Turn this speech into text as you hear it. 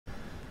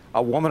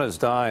A woman has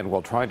died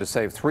while trying to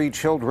save three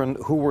children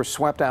who were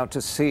swept out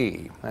to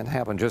sea. That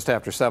happened just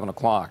after 7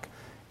 o'clock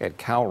at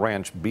Cow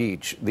Ranch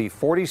Beach. The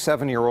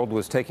 47-year-old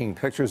was taking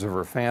pictures of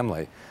her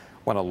family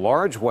when a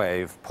large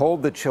wave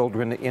pulled the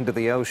children into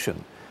the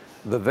ocean.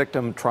 The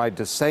victim tried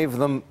to save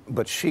them,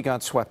 but she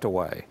got swept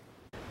away.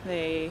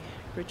 They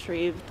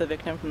retrieved the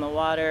victim from the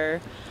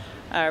water.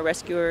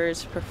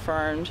 Rescuers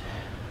performed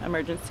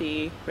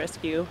emergency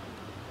rescue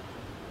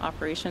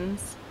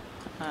operations.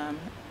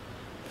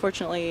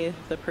 Fortunately,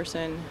 the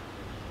person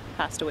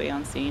passed away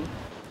on scene.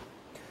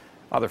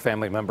 Other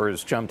family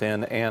members jumped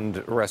in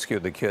and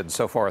rescued the kids.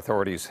 So far,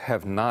 authorities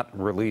have not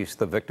released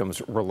the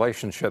victim's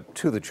relationship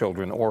to the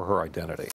children or her identity.